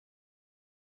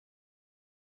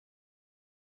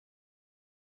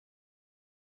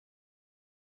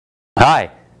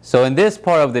Hi, so in this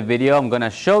part of the video I'm going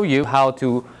to show you how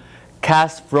to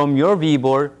cast from your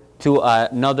ViewBoard to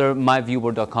another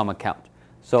myViewBoard.com account.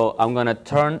 So I'm going to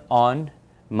turn on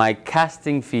my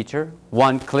casting feature,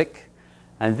 one click,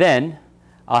 and then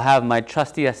I'll have my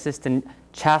trusty assistant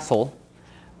Chassel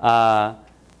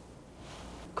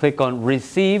click on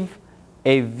receive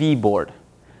a ViewBoard.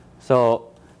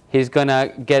 So he's going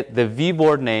to get the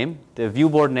ViewBoard name. The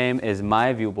ViewBoard name is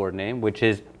my ViewBoard name, which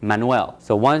is Manuel.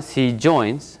 So once he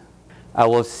joins, I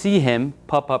will see him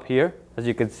pop up here, as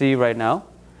you can see right now.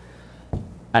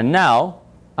 And now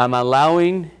I'm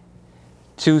allowing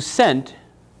to send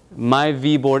my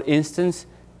ViewBoard instance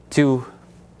to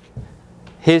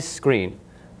his screen.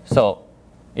 So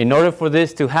in order for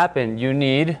this to happen, you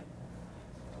need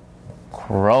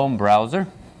Chrome browser.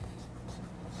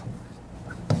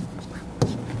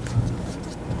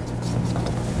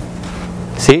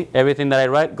 See, everything that I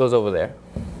write goes over there.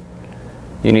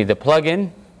 You need the plugin.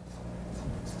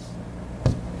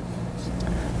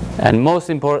 And most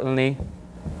importantly,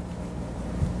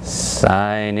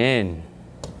 sign in.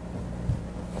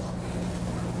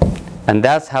 And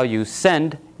that's how you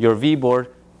send your ViewBoard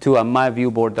to a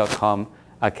myViewBoard.com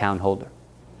account holder.